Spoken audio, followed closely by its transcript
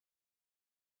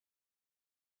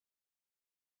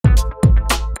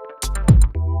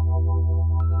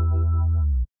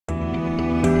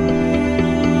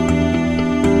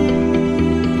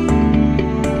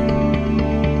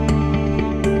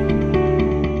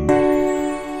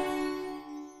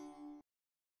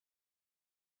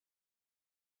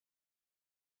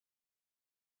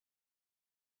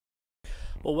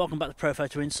Well, welcome back to Pro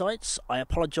Photo Insights. I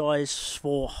apologise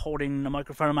for holding the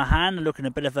microphone in my hand and looking a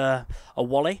bit of a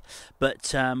wally,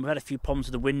 but we've had a few problems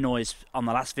with the wind noise on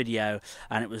the last video,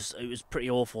 and it was pretty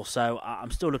awful. So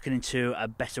I'm still looking into a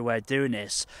better way of doing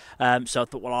this. So I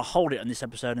thought, well, I'll hold it on this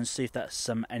episode and see if that's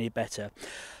any better.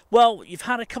 Well, you've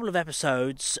had a couple of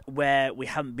episodes where we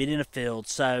haven't been in a field,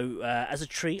 so as a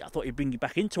treat, I thought I'd bring you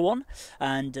back into one.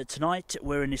 And tonight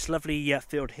we're in this lovely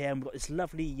field here, and we've got this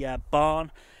lovely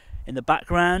barn in the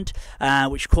background,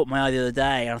 which caught my eye the other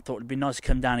day, and I thought it'd be nice to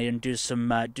come down here and do some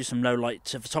low light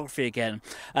photography again.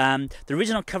 The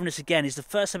reason I'm covering this again is the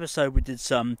first episode we did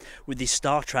some with these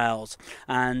star trails,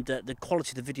 and the quality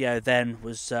of the video then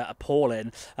was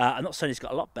appalling. I'm not saying it's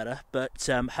got a lot better, but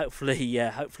hopefully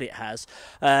it has.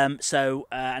 And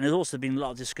there's also been a lot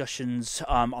of discussions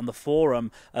on the forum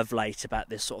of late about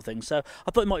this sort of thing. So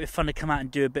I thought it might be fun to come out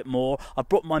and do a bit more. I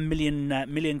brought my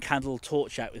million candle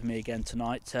torch out with me again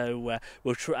tonight, so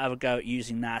we'll try to have a go at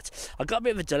using that. I've got a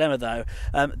bit of a dilemma though.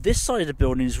 This side of the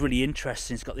building is really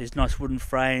interesting. It's got these nice wooden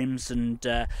frames, and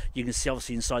you can see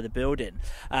obviously inside the building.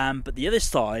 But the other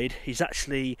side is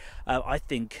actually, I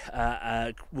think,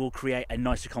 will create a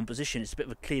nicer composition. It's a bit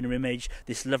of a cleaner image.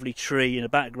 This lovely tree in the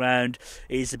background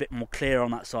is a bit more clear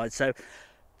on that side. So,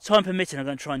 time permitting, I'm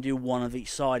going to try and do one of each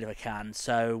side if I can.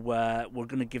 So we're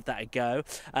going to give that a go.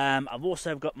 I've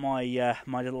also got my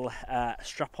my little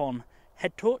strap-on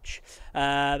head torch.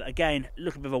 Again,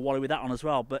 look a bit of a wally with that on as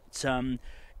well, but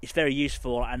it's very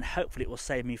useful, and hopefully it will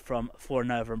save me from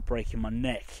falling over and breaking my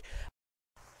neck.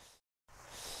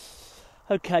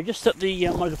 Okay, just stuck the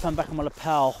microphone back on my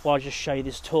lapel while I just show you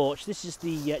this torch. This is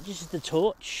the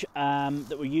torch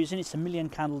that we're using. It's a million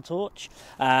candle torch.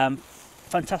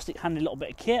 Fantastic, handy little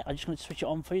bit of kit. I'm just going to switch it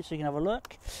on for you so you can have a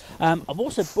look. I've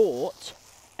also bought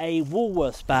a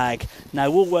Woolworths bag.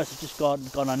 Now Woolworths has just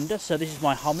gone under, so this is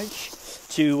my homage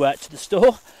to the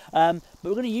store. But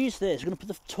we're going to use this. We're going to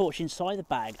put the torch inside the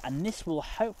bag, and this will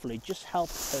hopefully just help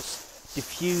us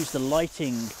diffuse the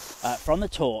lighting from the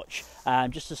torch,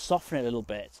 just to soften it a little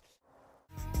bit.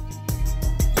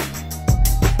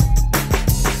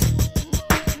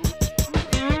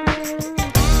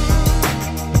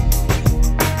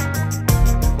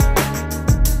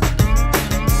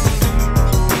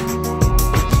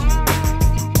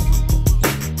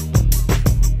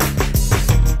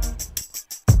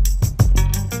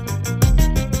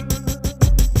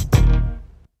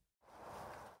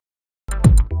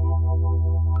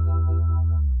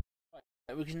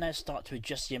 We can now start to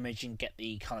adjust the image and get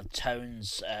the kind of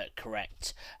tones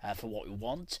correct for what we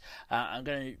want. I'm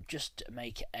going to just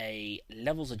make a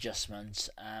levels adjustment,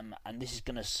 and this is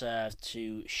going to serve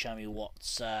to show me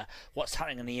what's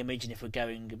happening in the image, and if we're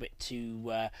going a bit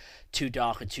too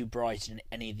dark or too bright in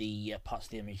any of the parts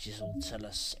of the image. This will tell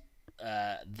us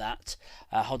that.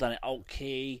 Hold down the Alt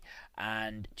key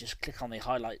and just click on the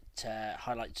highlight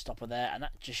stopper there, and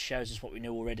that just shows us what we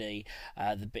know already.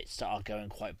 The bits that are going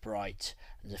quite bright.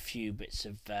 There's a few bits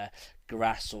of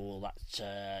grass or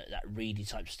that reedy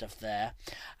type stuff there,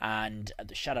 and at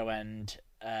the shadow end,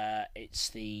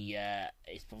 it's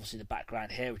obviously the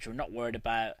background here, which we're not worried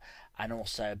about, and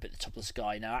also a bit at the top of the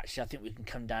sky. Now actually I think we can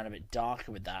come down a bit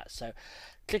darker with that, so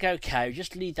click OK,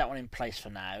 just leave that one in place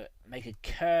for now. Make a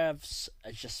curves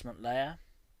adjustment layer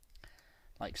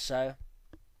like so,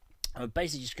 and we're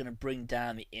basically just going to bring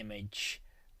down the image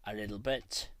a little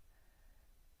bit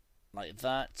like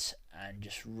that, and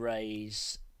just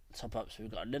raise the top up so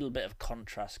we've got a little bit of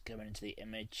contrast going into the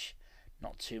image,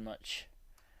 not too much,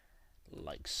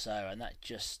 like so, and that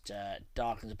just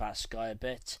darkens the back sky a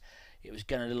bit. It was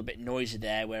getting a little bit noisy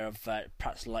there, where I've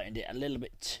perhaps lightened it a little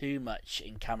bit too much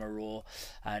in Camera Raw,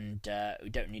 and we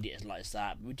don't need it as light as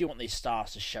that, but we do want these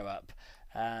stars to show up.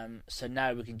 So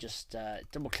now we can just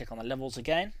double click on the levels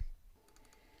again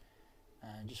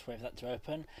and just wait for that to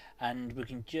open, and we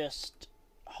can just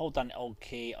hold down the Alt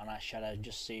key on our shadow and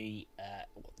just see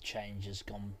what change has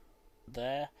gone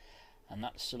there, and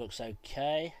that still looks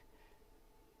okay.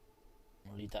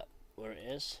 We'll leave that where it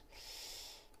is.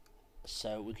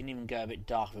 So we can even go a bit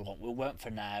darker if we want. We won't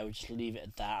for now, just leave it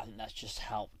at that. I think that's just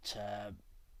helped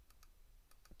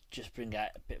just bring out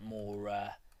a bit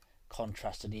more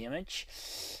contrast in the image.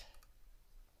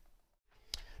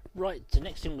 Right, the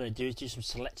next thing we're going to do is do some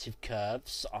selective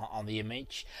curves on the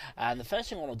image, and the first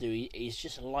thing I want to do is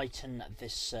just lighten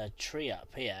this tree up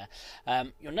here.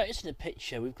 You'll notice in the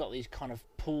picture we've got these kind of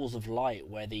pools of light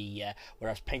where I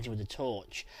was painting with the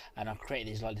torch, and I've created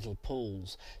these like little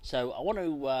pools. So I want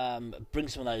to bring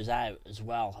some of those out as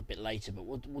well a bit later, but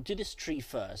we'll do this tree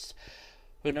first.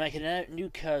 We're going to make a new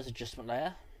curves adjustment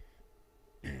layer.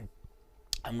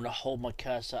 I'm going to hold my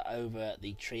cursor over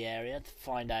the tree area to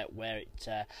find out where it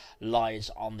lies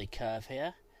on the curve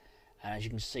here. And as you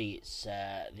can see, it's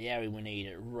the area we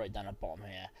need right down the bottom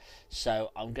here.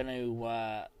 So I'm going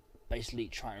to basically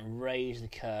try and raise the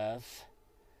curve,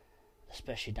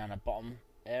 especially down the bottom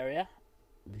area.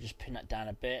 We'll just pin that down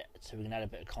a bit so we can add a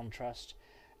bit of contrast.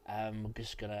 We're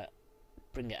just going to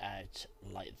bring it out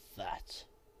like that.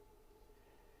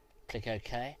 Click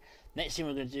OK. Next thing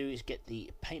we're going to do is get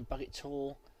the paint bucket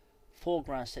tool,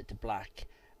 foreground set to black,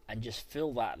 and just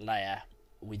fill that layer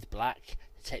with black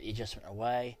to take the adjustment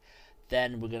away.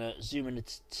 Then we're going to zoom in a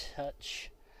touch,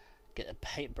 get the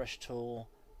paintbrush tool,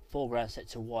 foreground set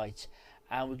to white,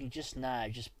 and we can just now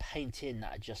just paint in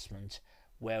that adjustment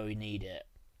where we need it,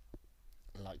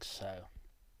 like so.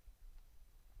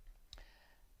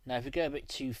 Now if we go a bit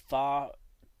too far,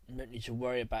 we don't need to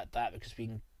worry about that because we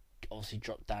can obviously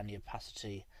drop down the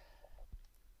opacity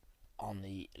on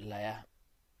the layer,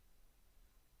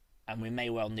 and we may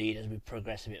well need, as we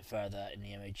progress a bit further in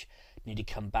the image, need to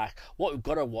come back. What we've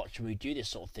got to watch when we do this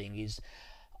sort of thing is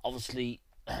obviously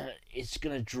it's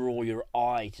going to draw your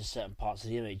eye to certain parts of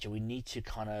the image, and we need to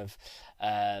kind of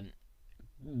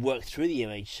work through the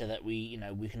image so that we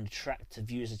can attract the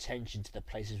viewer's attention to the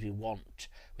places we want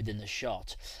within the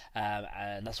shot,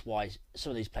 and that's why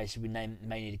some of these places we may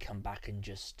need to come back and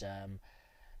just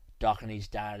darken these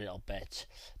down a little bit.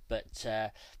 But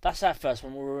that's our first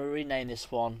one. We'll rename this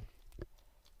one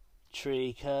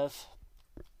Tree Curve,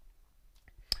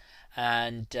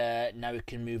 and now we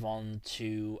can move on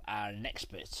to our next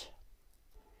bit.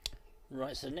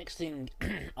 Right, so the next thing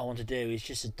I want to do is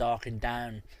just to darken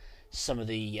down some of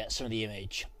the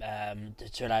image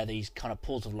to allow these kind of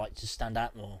pools of light to stand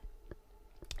out more.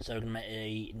 So we're going to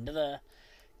make another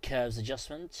curves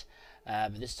adjustment,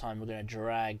 but this time we're going to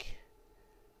drag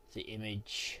the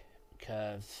image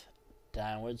curve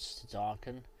downwards to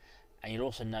darken, and you'll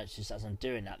also notice as I'm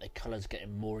doing that the colour's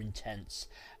getting more intense,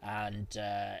 and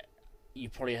you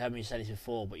probably heard me say this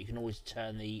before, but you can always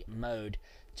turn the mode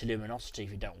to luminosity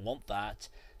if you don't want that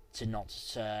to not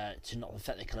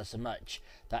affect the colour so much.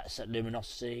 That's at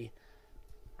luminosity.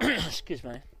 Excuse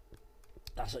me.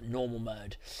 That's at normal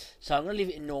mode. So I'm going to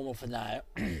leave it in normal for now,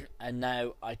 and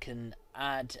now I can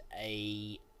add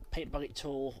a paint bucket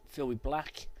tool, fill with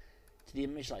black to the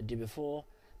image like I did before.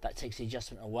 That takes the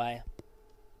adjustment away.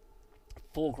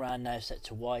 Foreground now set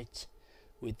to white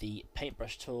with the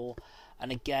paintbrush tool,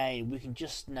 and again we can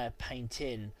just now paint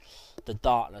in the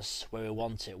darkness where we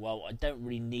want it. Well, I don't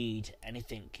really need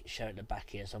anything showing at the back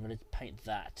here, so I'm going to paint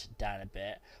that down a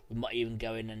bit. We might even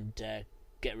go in and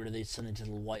get rid of these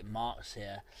little white marks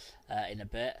here in a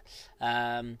bit.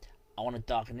 I want to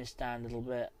darken this down a little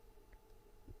bit,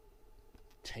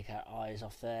 take our eyes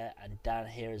off there, and down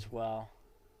here as well,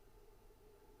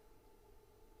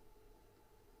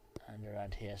 and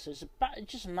around here. So it's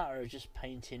just a matter of just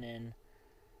painting in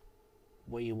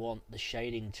where you want the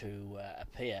shading to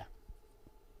appear,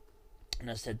 and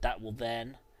as I said, that will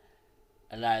then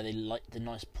allow the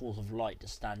nice pools of light to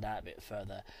stand out a bit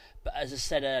further. But as I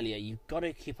said earlier, you've got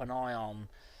to keep an eye on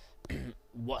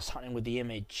what's happening with the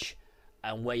image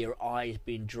and where your eye is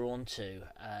being drawn to.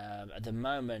 At the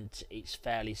moment it's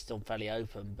still fairly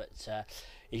open, but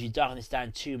if you darken this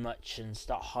down too much and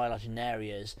start highlighting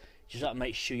areas, you just got to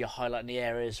make sure you're highlighting the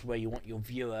areas where you want your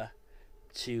viewer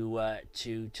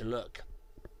to look.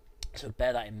 So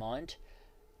bear that in mind.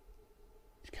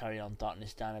 Let's carry on darkening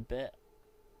this down a bit.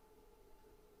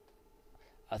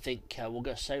 I think we'll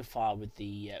go so far with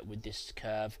this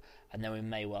curve, and then we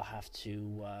may well have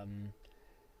to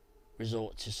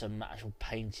resort to some actual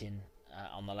painting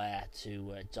on the layer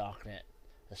to darken it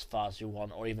as far as we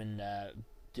want, or even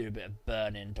do a bit of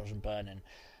burning, dodge and burning,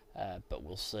 but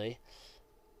we'll see.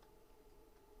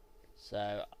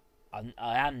 So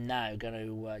I am now going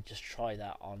to just try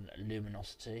that on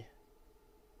luminosity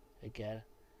again.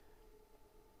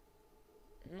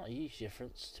 Not a huge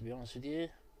difference, to be honest with you.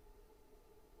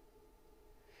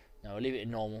 No, we'll leave it in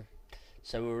normal.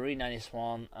 So we'll rename this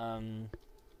one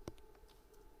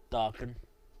darken,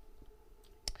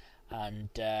 and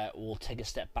we'll take a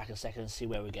step back a second and see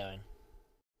where we're going.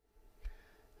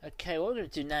 Okay, what we're going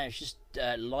to do now is just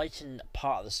lighten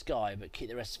part of the sky, but keep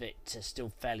the rest of it still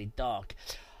fairly dark.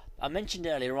 I mentioned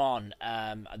earlier on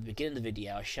at the beginning of the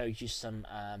video, I showed you some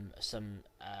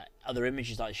other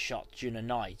images that I shot during the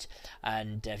night,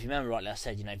 and if you remember rightly, I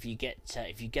said, if you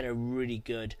get a really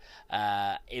good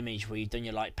image where you've done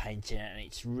your light painting and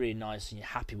it's really nice and you're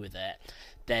happy with it,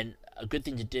 then a good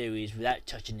thing to do is, without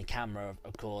touching the camera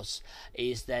of course,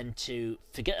 is then to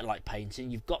forget the light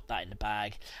painting. You've got that in the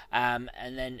bag, and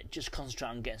then just concentrate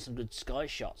on getting some good sky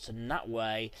shots, and that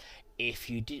way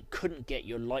if you couldn't get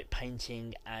your light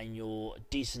painting and your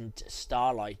decent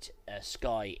starlight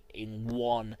sky in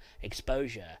one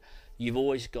exposure, you've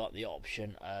always got the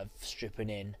option of stripping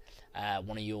in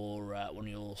one of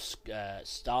your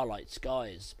starlight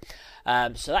skies.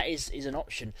 So that is an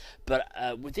option. But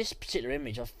with this particular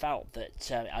image, I felt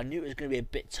that I knew it was going to be a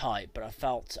bit tight, but I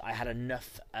felt I had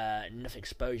enough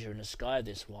exposure in the sky of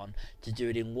this one to do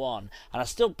it in one, and I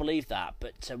still believe that.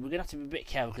 But we're going to have to be a bit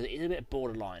careful because it is a bit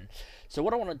borderline. So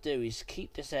what I want to do is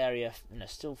keep this area,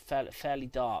 still fairly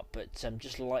dark, but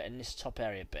just lighten this top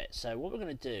area a bit. So what we're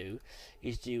going to do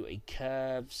is do a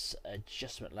curves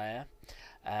adjustment layer.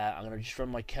 I'm going to just run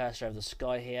my cursor over the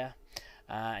sky here,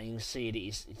 and you can see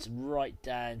it's right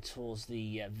down towards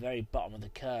the very bottom of the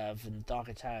curve in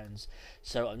darker tones.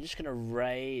 So I'm just going to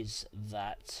raise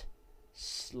that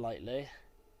slightly.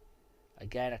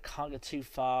 Again, I can't go too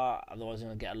far, otherwise I'm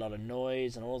going to get a lot of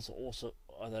noise and also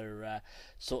other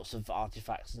sorts of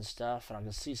artifacts and stuff, and I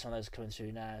can see some of those coming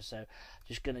through now. So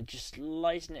just going to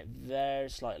lighten it very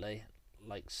slightly,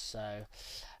 like so.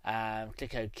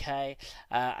 Click OK,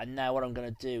 and now what I'm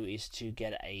going to do is to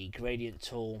get a gradient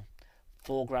tool,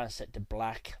 foreground set to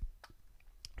black,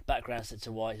 background set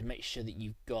to white, and make sure that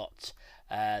you've got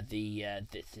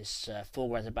this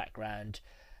foreground to background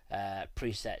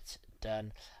preset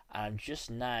done. I'm just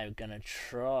now going to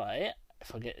try,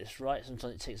 if I get this right,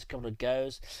 sometimes it takes a couple of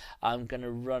goes, I'm going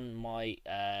to run my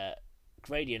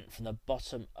gradient from the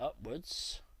bottom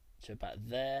upwards to about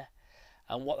there.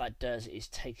 And what that does is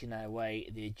taking away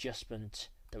the adjustment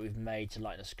that we've made to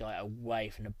lighten the sky away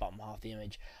from the bottom half of the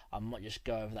image. I might just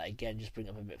go over that again, just bring it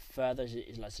up a bit further.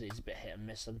 Like I said, it's a bit hit and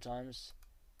miss sometimes.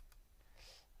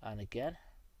 And again,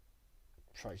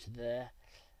 try to there.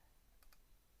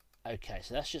 Okay,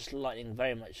 so that's just lightening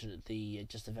very much at the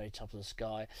just the very top of the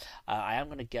sky. I am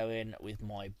going to go in with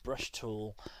my brush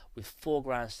tool with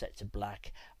foreground set to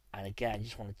black. And again,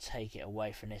 just want to take it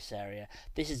away from this area.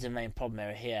 This is the main problem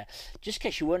area here. Just in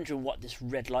case you're wondering what this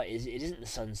red light is, it isn't the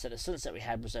sunset. The sunset we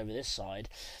had was over this side.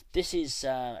 This is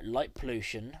light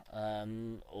pollution,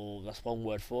 or that's one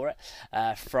word for it,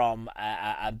 from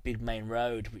a big main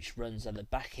road which runs at the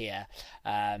back here,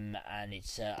 and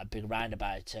it's a big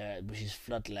roundabout which is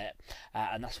floodlit,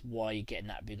 and that's why you're getting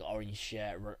that big orange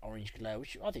glow,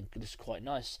 which I think is quite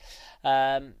nice.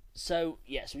 So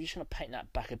yeah, so we're just going to paint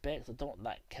that back a bit because I don't want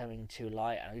that coming too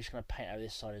light, and I'm just going to paint over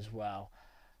this side as well,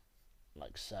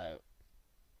 like so.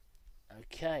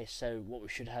 Okay, so what we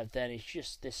should have then is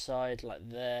just this side, like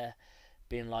there,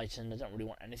 being lightened. I don't really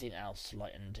want anything else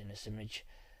lightened in this image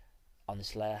on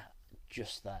this layer,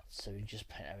 just that. So we just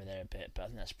paint over there a bit, but I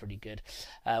think that's pretty good.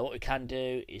 What we can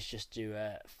do is just do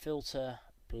a filter,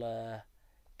 blur,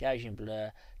 Gaussian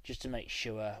blur, just to make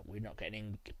sure we're not getting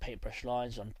any paintbrush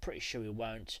lines. I'm pretty sure we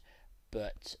won't,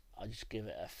 but I'll just give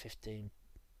it a 15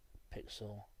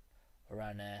 pixel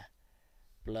around there,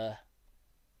 blur.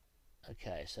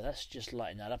 Okay, so that's just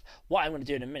lighten that up. What I'm going to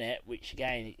do in a minute, which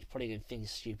again is probably going to think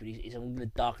is stupid, is I'm going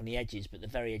to darken the edges, but the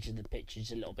very edge of the picture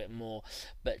is a little bit more.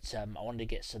 But I wanted to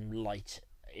get some light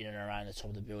in and around the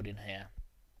top of the building here,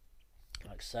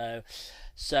 like so.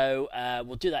 So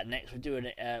we'll do that next. We're doing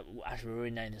it. Actually, we'll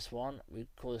rename this one. We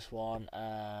call this one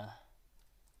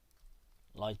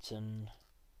lighten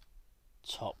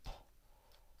top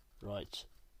right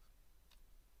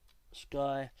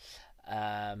sky.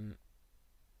 I'm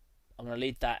going to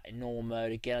leave that in normal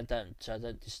mode again. I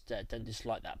don't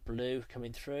dislike that blue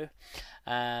coming through.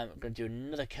 I'm going to do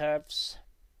another curves,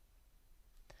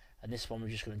 and this one we're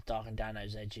just going to darken down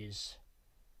those edges.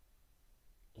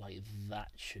 Like that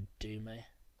should do me.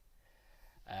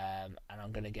 And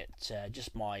I'm going to get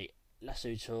just my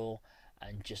lasso tool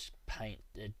and just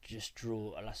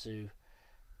draw a lasso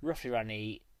roughly around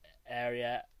the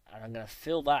area, and I'm going to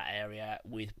fill that area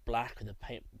with black with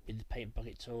the paint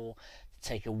bucket tool to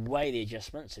take away the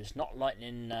adjustment. So it's not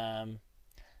lightening the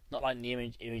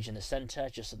image in the center,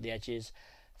 just at the edges.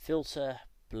 Filter,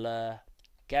 blur,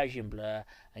 Gaussian blur,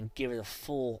 and give it a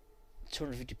full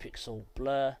 250 pixel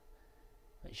blur.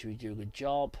 Make sure we do a good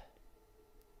job,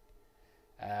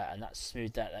 and that's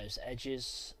smoothed out those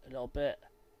edges a little bit.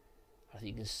 I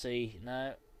think you can see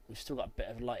now we've still got a bit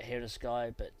of light here in the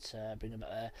sky, but bring them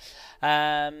back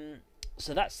there.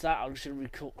 So that's that. I'm just going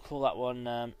to call that one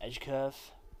edge curve.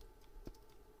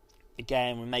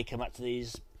 Again, we may come back to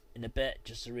these in a bit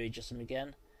just to readjust them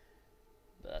again,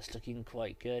 but that's looking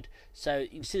quite good. So you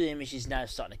can see the image is now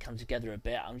starting to come together a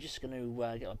bit. I'm just going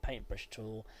to get my paintbrush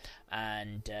tool,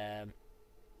 and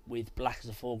with black as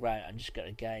a foreground, I'm just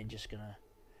going to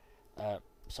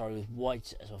with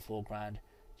white as a foreground,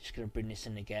 just going to bring this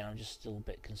in again. I'm just still a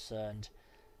bit concerned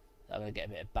that I'm going to get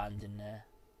a bit of band in there.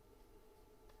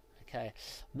 Okay,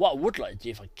 what I would like to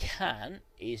do if I can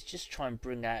is just try and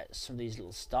bring out some of these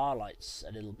little starlights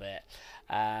a little bit.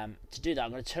 To do that,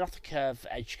 I'm going to turn off the curve,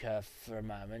 edge curve for a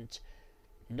moment.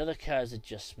 Another curves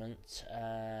adjustment.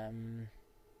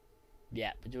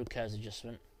 Yeah, we'll do a curves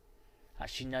adjustment.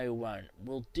 Actually, no, we won't.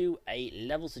 We'll do a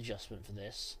levels adjustment for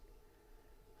this.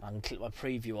 I can click my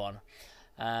preview on.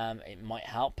 It might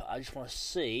help. I just want to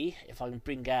see if I can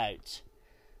bring out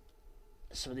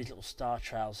some of these little star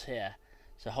trails here.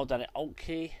 So hold down the Alt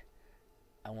key,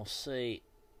 and we'll see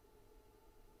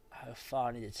how far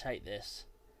I need to take this.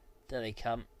 There they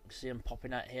come. You can see them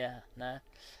popping out here now.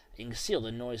 You can see all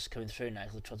the noise coming through now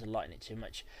because I tried to lighten it too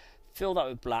much. Fill that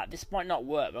with black. This might not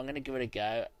work, but I'm going to give it a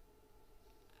go.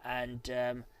 And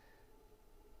then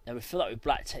we fill that with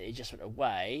black, take the adjustment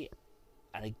away.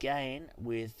 And again,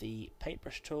 with the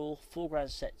paintbrush tool,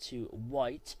 foreground set to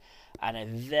white, and a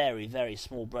very, very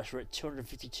small brush. We're at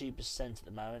 252% at the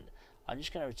moment. I'm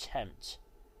just going to attempt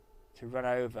to run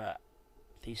over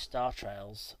these star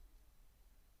trails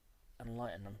and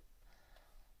lighten them.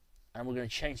 And we're going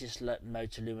to change this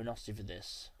mode to luminosity for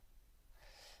this.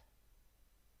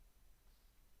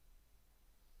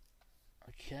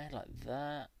 Okay, like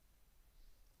that.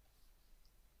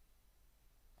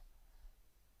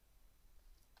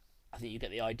 I think you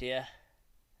get the idea.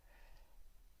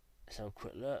 Let's have a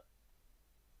quick look.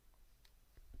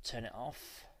 Turn it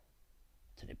off.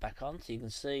 Turn it back on so you can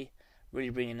see. Really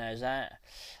bringing those out.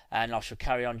 And I shall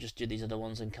carry on, just do these other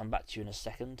ones and come back to you in a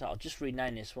second. I'll just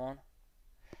rename this one.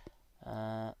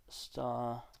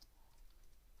 Star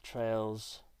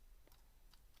Trails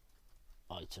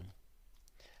Item.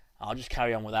 I'll just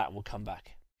carry on with that and we'll come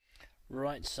back.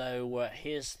 Right, so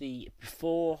here's the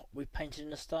before we painted in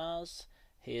the stars.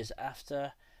 Here's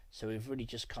after. So we've really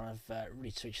just kind of really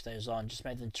switched those on, just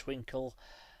made them twinkle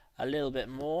a little bit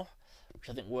more, which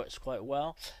I think works quite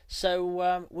well.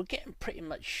 So we're getting pretty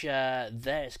much there.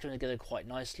 It's coming together quite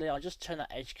nicely. I'll just turn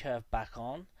that edge curve back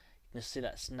on. You can see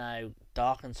that's now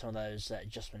darkened some of those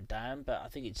adjustment down, but I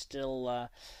think it's still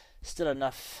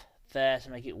enough there to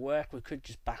make it work. We could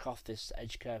just back off this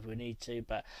edge curve if we need to,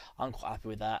 but I'm quite happy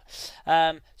with that.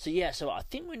 So yeah, so I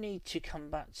think we need to come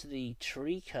back to the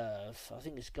tree curve. I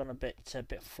think it's gone a bit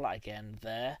flat again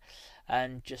there,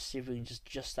 and just see if we can just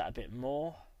adjust that a bit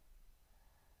more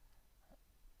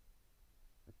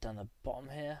down the bottom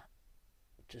here.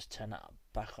 Just turn that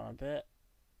back on a bit,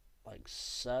 like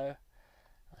so.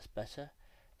 That's better.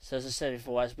 So as I said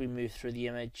before, as we move through the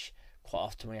image, quite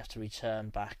often we have to return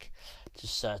back to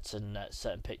certain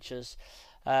pictures.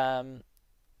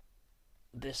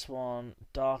 This one,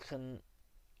 darken,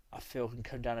 I feel can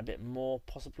come down a bit more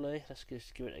possibly. Let's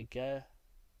just give it a go.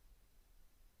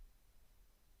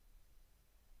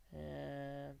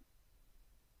 Yeah,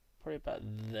 probably about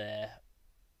there,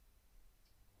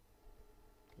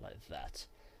 like that.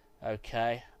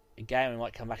 Okay. Again, we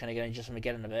might come back and again adjust them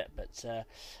again in a bit, but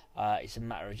it's a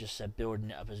matter of just building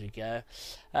it up as we go.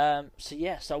 So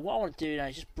yeah, so what I want to do now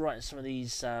is just brighten some of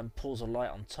these pools of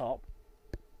light on top.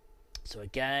 So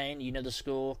again, you know the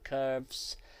score,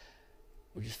 curves.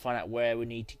 We'll just find out where we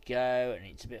need to go, and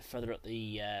it's a bit further up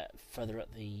the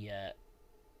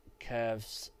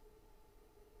curves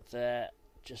there.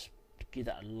 Just give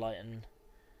that a lighten.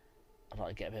 I'd like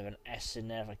to get a bit of an S in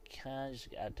there if I can. Just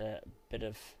add a bit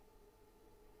of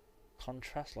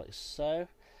contrast like so.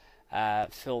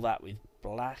 Fill that with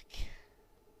black.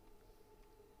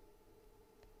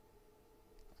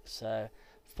 So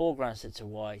foreground set to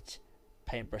white,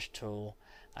 paintbrush tool,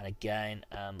 and again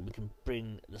we can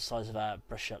bring the size of our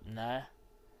brush up now,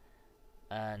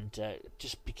 and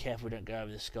just be careful we don't go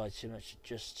over the sky too much.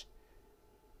 Just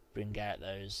bring out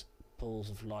those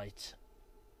pools of light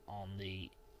on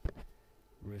the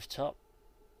rooftop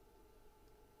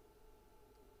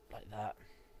like that.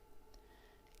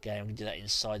 Again, we can do that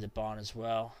inside the barn as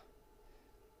well,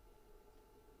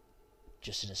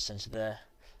 just in the centre there.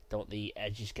 Don't want the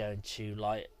edges going too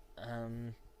light,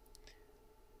 and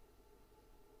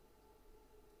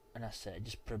that's it.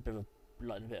 Just put a bit of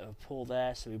a bit of a pull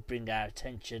there, so we bring our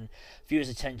attention, viewers'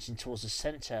 attention towards the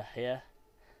centre here,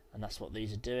 and that's what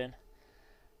these are doing.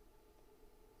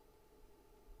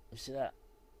 You see that?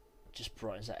 Just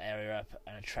brightens that area up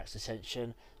and attracts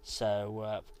attention.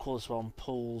 So call this one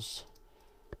pools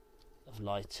of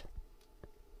light.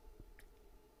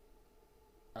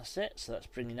 That's it. So that's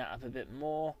bringing that up a bit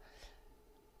more.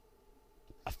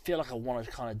 I feel like I want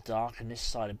to kind of darken this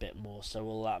side a bit more, so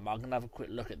we'll I'm going to have a quick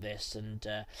look at this and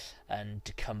to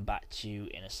come back to you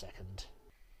in a second.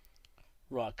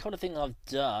 Right, a couple of things I've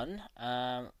done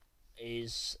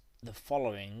is the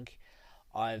following.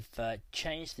 I've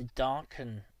changed the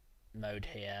darken mode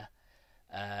here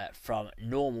from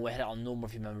normal. We had it on normal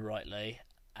if you remember rightly,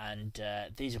 and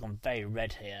these have gone very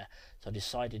red here, so I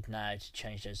decided now to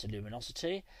change those to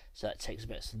luminosity, so that takes a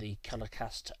bit of the colour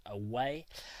cast away.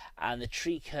 And the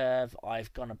tree curve,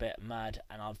 I've gone a bit mad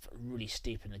and I've really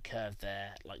steepened the curve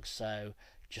there like so,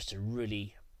 just to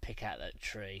really pick out that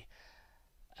tree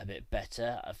a bit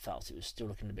better. I felt it was still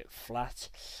looking a bit flat.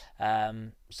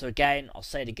 So again, I'll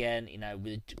say it again, you know,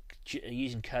 with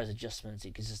using curves adjustments,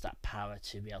 it gives us that power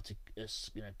to be able to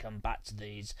come back to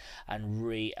these and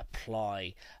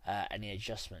reapply any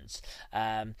adjustments.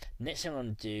 Next thing I'm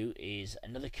going to do is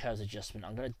another curves adjustment.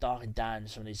 I'm going to darken down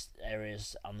some of these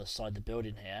areas on the side of the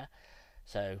building here.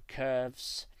 So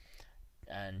curves,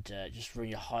 and just run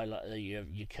your highlight,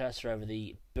 your cursor over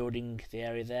the building, the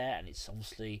area there, and it's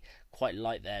obviously quite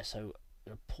light there, so I'm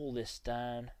going to pull this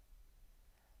down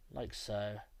like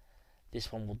so.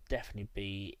 This one will definitely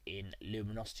be in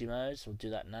luminosity mode, so we'll do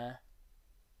that now.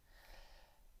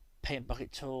 Paint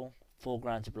bucket tool,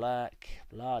 foreground to black,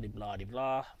 blah de blah de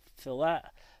blah, fill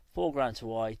that, foreground to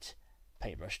white,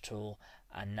 paintbrush tool,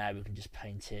 and now we can just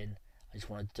paint in. I just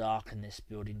want to darken this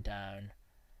building down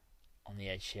on the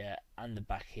edge here and the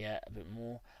back here a bit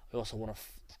more. We also want to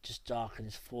just darken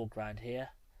this foreground here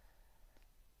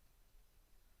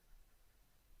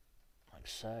like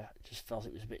so. I just felt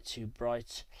it was a bit too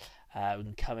bright. We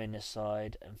can come in this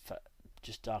side and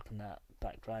just darken that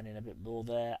background in a bit more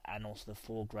there, and also the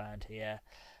foreground here.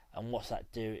 And what's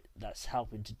that's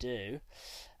helping to do,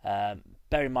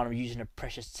 bear in mind I'm using a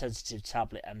pressure sensitive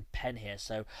tablet and pen here,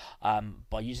 so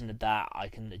by using that I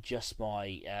can adjust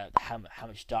my how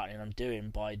much darkening I'm doing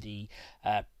by the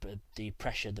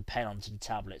pressure of the pen onto the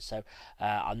tablet. So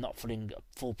I'm not putting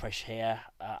full pressure here,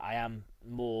 I am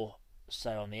more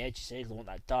so on the edges here because I want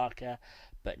that darker,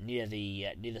 but near the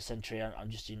centre I'm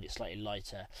just doing it slightly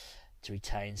lighter to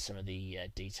retain some of the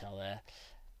detail there.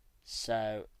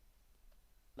 So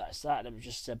that's that. Let me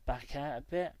just back out a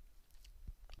bit.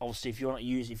 Obviously, if you're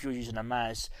using a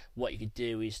mouse, what you could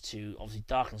do is to obviously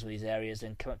darken some of these areas,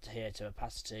 then come up to here to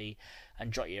opacity and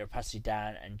drop your opacity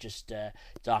down and just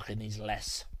darken these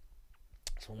less.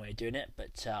 That's one way of doing it,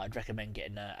 but I'd recommend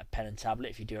getting a pen and tablet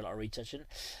if you do a lot of retouching.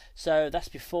 So that's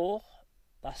before.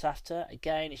 That's after.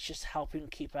 Again, it's just helping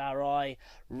keep our eye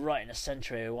right in the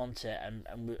centre where we want it, and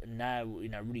now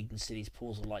really you can see these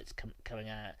pools of lights coming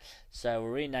out. So we'll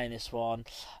rename this one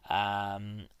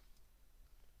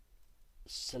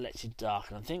Selected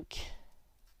Darken, I think.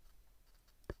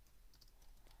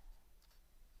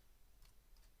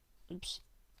 Oops.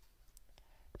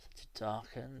 Selected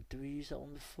Darken. Do we use that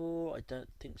one before? I don't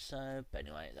think so, but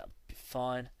anyway, that'll be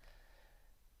fine.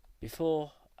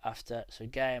 Before, after. So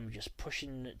again, we're just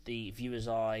pushing the viewer's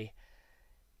eye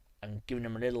and giving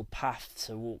them a little path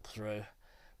to walk through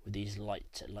with these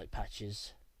light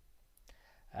patches.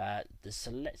 The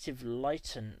selective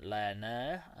lighten layer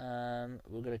now,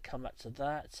 we're going to come back to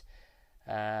that.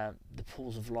 The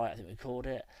pools of light, I think we called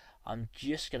it. I'm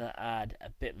just going to add a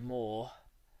bit more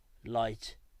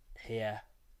light here,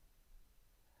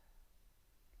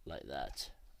 like that.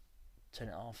 Turn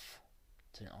it off,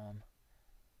 turn it on,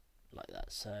 like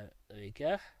that. So there you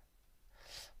go.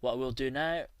 What I will do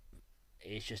now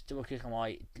is just double click on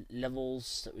my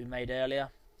levels that we made earlier,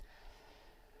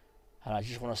 and I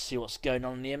just want to see what's going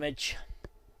on in the image.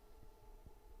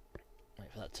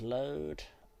 Wait for that to load.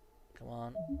 Come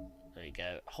on, there you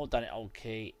go. Hold down the Alt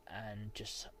key and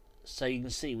just so you can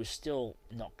see we're still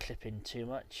not clipping too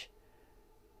much.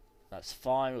 That's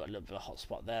fine. We've got a little bit of a hot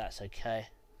spot there. That's okay.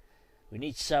 We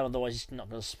need so, otherwise it's not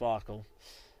going to sparkle.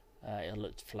 It'll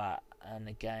look flat. And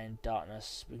again,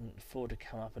 darkness, we can afford to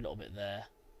come up a little bit there,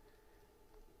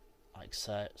 like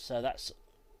so. So that's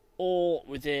all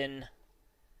within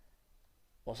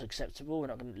what's acceptable. We're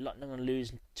not going to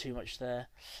lose too much there,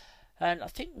 and I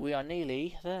think we are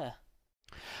nearly there.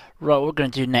 Right, what we're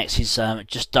going to do next is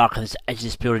just darken this edge of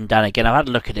this building down again. I've had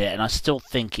a look at it and I still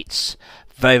think it's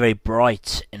very, very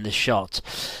bright in the shot.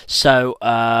 So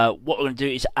what we're going to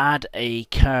do is add a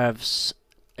curves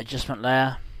adjustment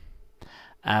layer.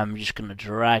 I'm just going to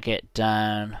drag it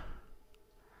down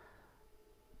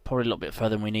probably a little bit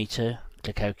further than we need to.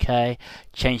 Click OK.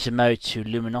 Change the mode to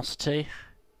luminosity.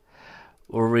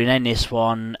 We'll rename this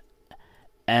one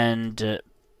and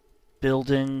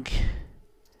building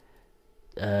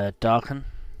darken,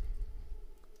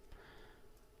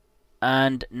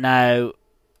 and now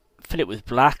fill it with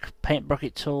black. Paint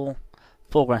bucket tool,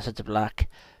 foreground set to black,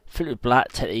 fill it with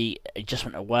black, take the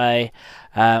adjustment away.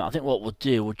 I think what we'll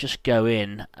do, we'll just go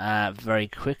in very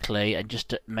quickly and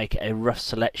just make a rough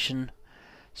selection.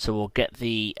 So we'll get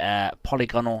the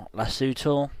polygonal lasso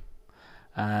tool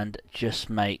and just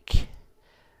make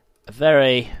a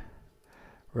very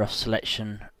rough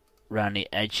selection around the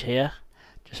edge here.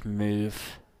 Just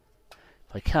move,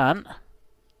 if I can,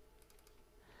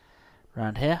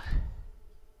 around here.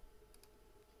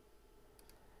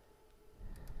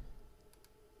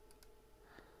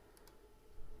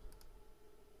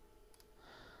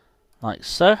 Like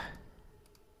so.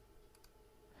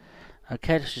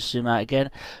 Okay, let's just zoom out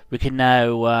again. We can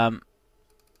now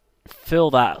fill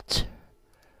that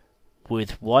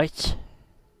with white,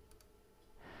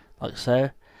 like so.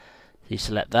 You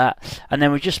select that, and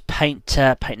then we just paint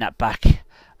that back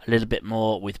a little bit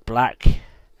more with black.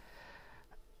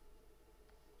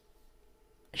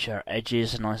 Show our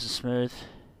edges are nice and smooth.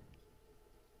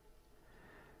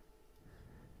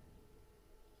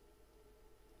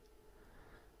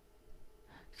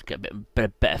 Just get a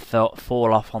bit better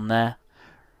fall off on there.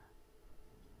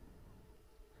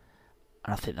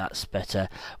 And I think that's better.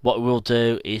 What we'll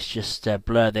do is just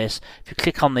blur this. If you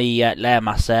click on the layer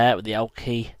mask there with the Alt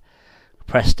key,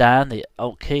 press down the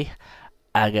Alt key,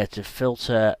 and go to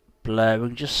filter, blur. We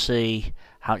can just see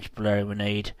how much blurring we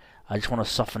need. I just want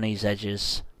to soften these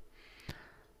edges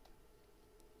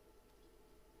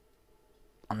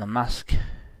on the mask.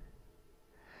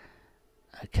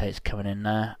 Okay, it's coming in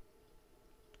there.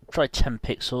 Try 10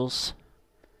 pixels,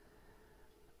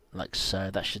 like so.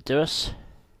 That should do us.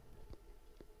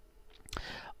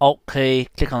 Alt key,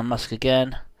 click on the mask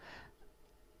again,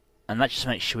 and that just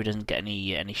makes sure we doesn't get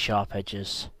any sharp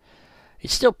edges.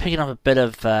 It's still picking up a bit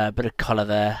of colour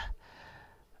there,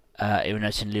 even though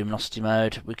it's in luminosity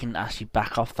mode. We can actually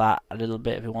back off that a little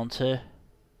bit if we want to,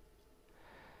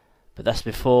 but that's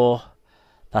before,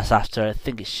 that's after. I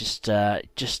think it's just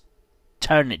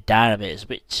turning it down a bit. It's a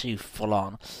bit too full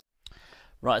on.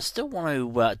 Right, I still want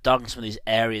to darken some of these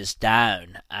areas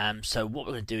down. So what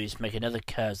we're going to do is make another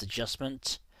curves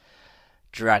adjustment.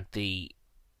 Drag the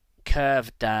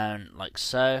curve down like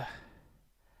so.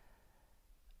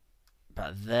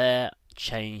 About there.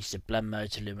 Change the blend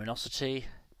mode to luminosity.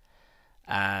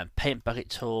 Paint bucket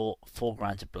tool,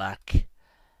 foreground to black.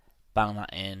 Bang that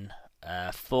in.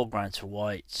 Foreground to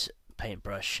white.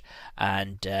 Paintbrush.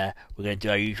 And we're going to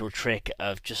do our usual trick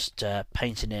of just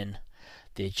painting in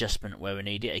the adjustment where we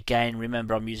need it. Again,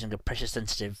 remember I'm using a pressure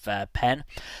sensitive pen.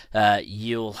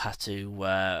 You'll have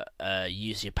to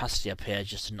use the opacity up here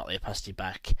just to knock the opacity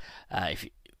back if you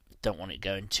don't want it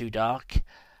going too dark.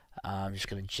 I'm just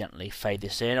going to gently fade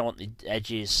this in. I want the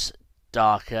edges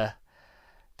darker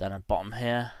than the bottom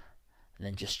here, and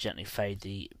then just gently fade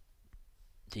the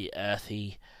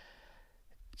earthy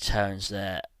tones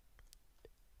there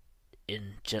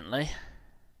in gently.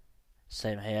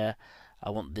 Same here. I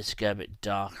want this to go a bit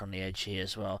darker on the edge here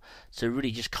as well. So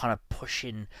really just kind of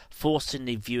forcing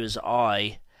the viewer's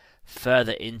eye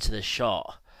further into the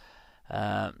shot.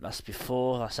 That's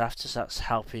before, that's after, so that's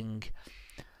helping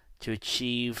to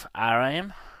achieve our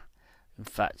aim. In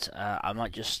fact, I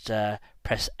might just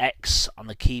press X on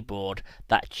the keyboard.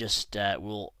 That just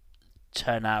will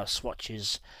turn our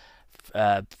swatches,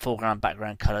 foreground,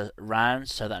 background colour around,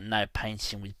 so that I'm now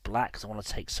painting with black, because I want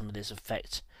to take some of this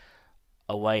effect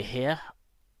away here,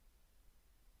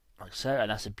 like so. And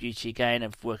that's the beauty again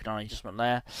of working on an adjustment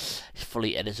layer. It's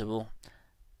fully editable,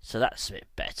 so that's a bit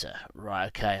better. Right,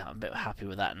 okay, I'm a bit happy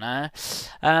with that now.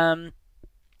 I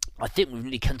think we've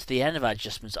nearly come to the end of our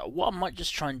adjustments. What I might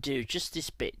just try and do, just this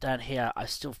bit down here, I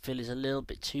still feel is a little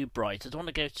bit too bright. I don't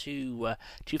want to go too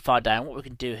far down. What we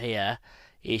can do here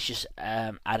is just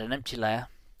add an empty layer,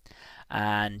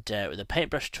 and with the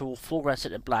paintbrush tool, foreground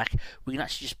set to black, we can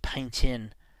actually just paint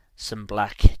in some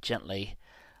black gently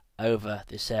over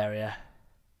this area.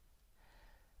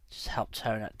 Just help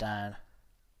tone it down,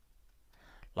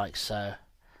 like so.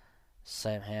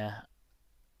 Same here,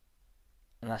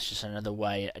 and that's just another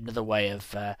way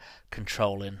of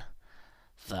controlling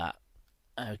that.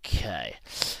 Okay,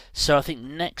 so I think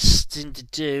next thing to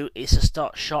do is to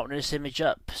start sharpening this image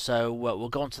up. So we'll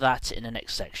go on to that in the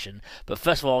next section. But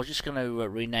first of all, I'm just going to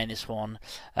rename this one.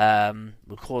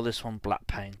 We'll call this one Black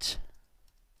Paint.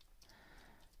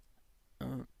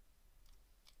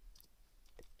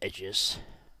 Edges.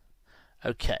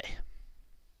 Okay,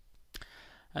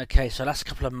 so last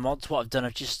couple of mods, what I've done,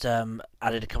 I've just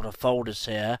added a couple of folders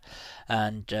here,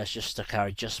 and just stuck our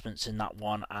adjustments in that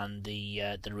one and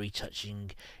the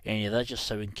retouching in the other, just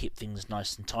so we can keep things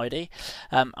nice and tidy.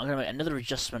 I'm going to make another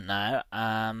adjustment now,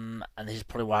 and this is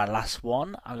probably our last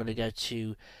one. I'm going to go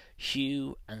to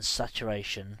Hue and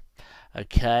Saturation.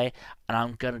 Okay, and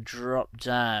I'm going to drop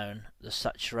down the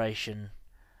saturation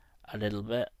a little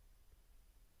bit,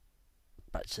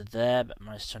 back to there, but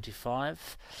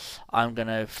 -25. I'm going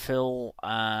to fill,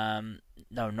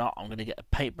 no not, I'm going to get a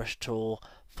paintbrush tool,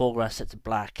 foreground set to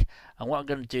black, and what I'm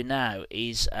going to do now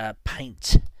is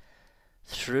paint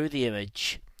through the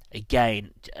image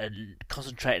again,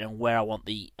 concentrating on where I want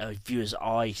the viewer's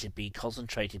eye to be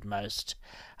concentrated most,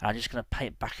 and I'm just going to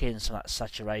paint back in some of that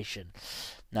saturation.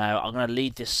 Now I'm going to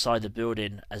leave this side of the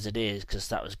building as it is because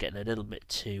that was getting a little bit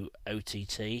too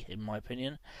OTT in my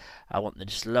opinion. I want the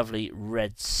just lovely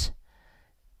reds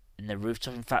in the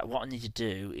rooftop. In fact, what I need to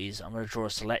do is I'm going to draw a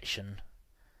selection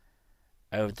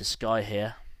over the sky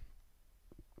here,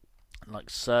 like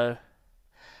so.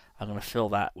 I'm going to fill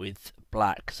that with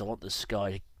black because I want the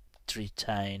sky to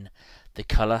retain the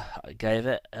colour I gave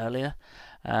it earlier.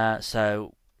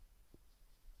 So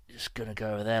just going to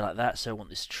go over there like that. So I want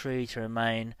this tree to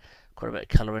remain quite a bit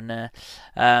of colour in there.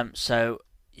 So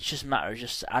it's just a matter of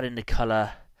just adding the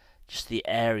colour, just the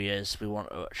areas we want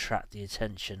to attract the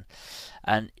attention.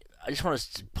 And I just want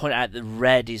to point out that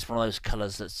red is one of those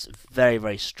colours that's very,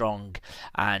 very strong,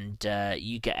 and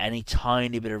you get any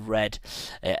tiny bit of red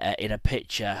in a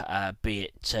picture, be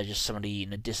it just somebody in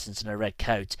the distance in a red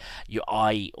coat, your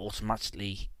eye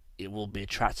automatically it will be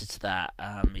attracted to that.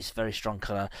 It's a very strong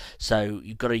colour, so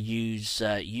you've got to use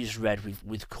red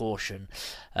with caution.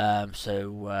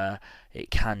 So it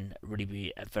can really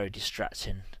be a very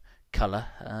distracting colour,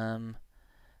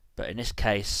 but in this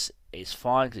case it's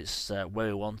fine because it's where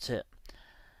we want it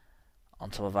on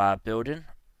top of our building.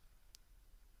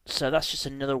 So that's just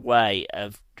another way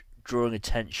of drawing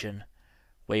attention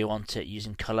where you want it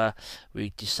using colour.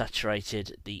 We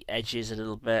desaturated the edges a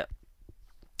little bit.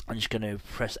 I'm just going to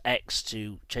press X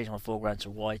to change my foreground to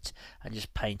white and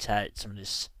just paint out some of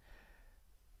this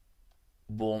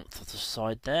warmth of the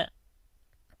side there.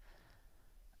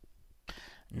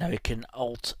 Now we can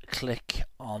Alt click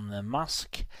on the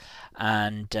mask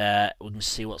and we can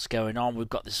see what's going on. We've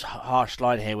got this harsh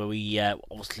line here where we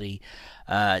obviously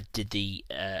did the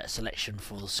selection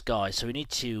for the sky, so we need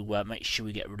to make sure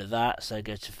we get rid of that. So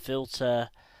go to Filter,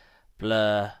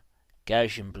 Blur,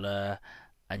 Gaussian Blur,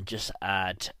 and just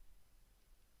add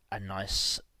a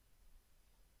nice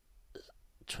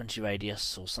 20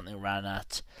 radius or something around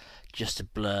that, just to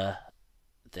blur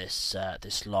this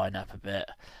this line up a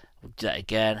bit. We'll do that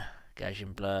again,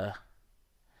 Gaussian blur,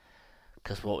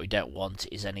 because what we don't want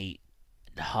is any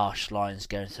harsh lines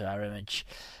going through our image.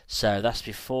 So that's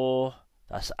before,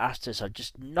 that's after. So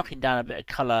just knocking down a bit of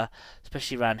colour,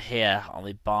 especially around here on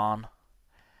the barn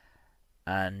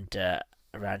and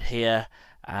around here,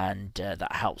 and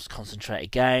that helps concentrate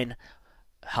again,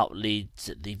 help lead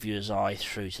the viewer's eye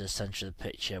through to the centre of the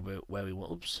picture where we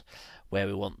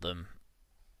want them.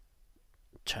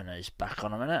 Turn those back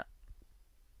on a minute.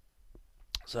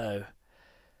 So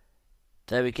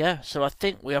there we go. So I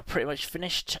think we are pretty much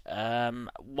finished.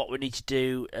 What we need to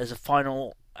do as a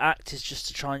final act is just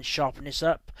to try and sharpen this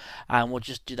up, and we'll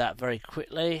just do that very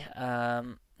quickly.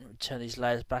 Turn these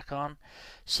layers back on.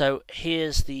 So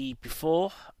here's the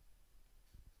before,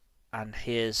 and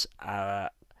here's our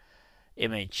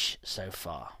image so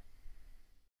far.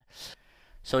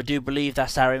 So I do believe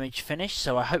that's our image finished.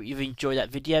 So I hope you've enjoyed that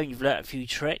video and you've learnt a few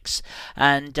tricks,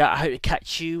 and I hope to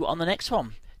catch you on the next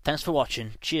one. Thanks for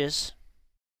watching. Cheers.